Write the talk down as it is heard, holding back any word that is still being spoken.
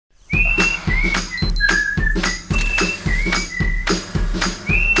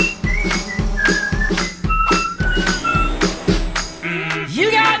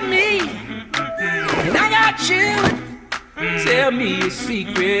me a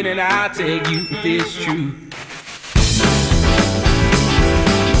secret and I'll tell you if it's true.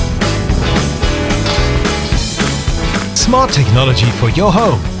 Smart technology for your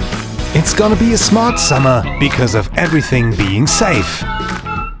home. It's gonna be a smart summer because of everything being safe.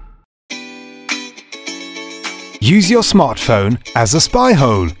 Use your smartphone as a spy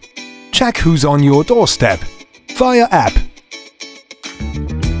hole. Check who's on your doorstep via app.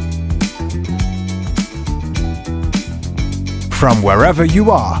 From wherever you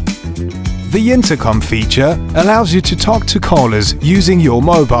are. The intercom feature allows you to talk to callers using your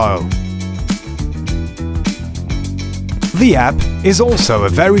mobile. The app is also a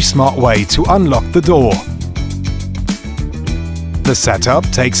very smart way to unlock the door. The setup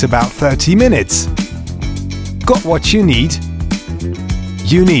takes about 30 minutes. Got what you need?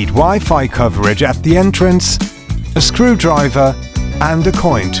 You need Wi-Fi coverage at the entrance, a screwdriver and a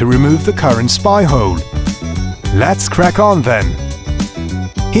coin to remove the current spy hole. Let's crack on then.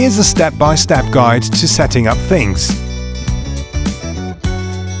 Here's a step-by-step guide to setting up things.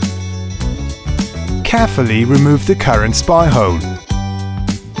 Carefully remove the current spy hole.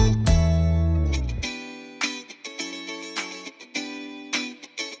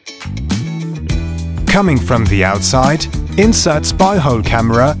 Coming from the outside, insert spy hole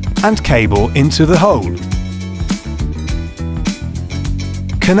camera and cable into the hole.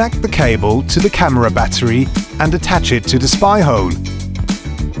 Connect the cable to the camera battery and attach it to the spy hole.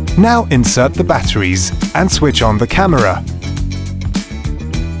 Now insert the batteries and switch on the camera.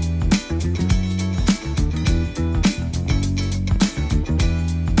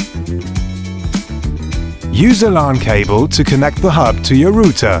 Use a LAN cable to connect the hub to your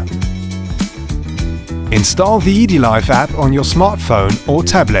router. Install the EDLive app on your smartphone or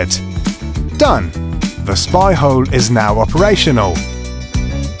tablet. Done! The spy hole is now operational.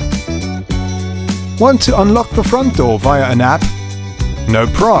 Want to unlock the front door via an app? No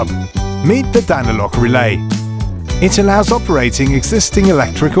prob! Meet the Danalock Relay. It allows operating existing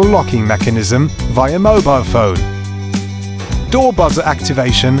electrical locking mechanism via mobile phone. Door buzzer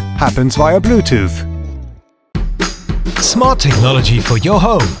activation happens via Bluetooth. Smart technology for your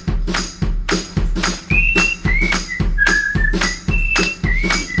home.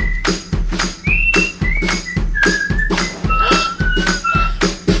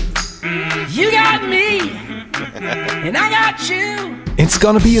 You got me, and I got you. It's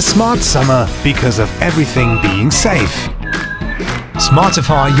gonna be a smart summer because of everything being safe.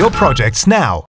 Smartify your projects now.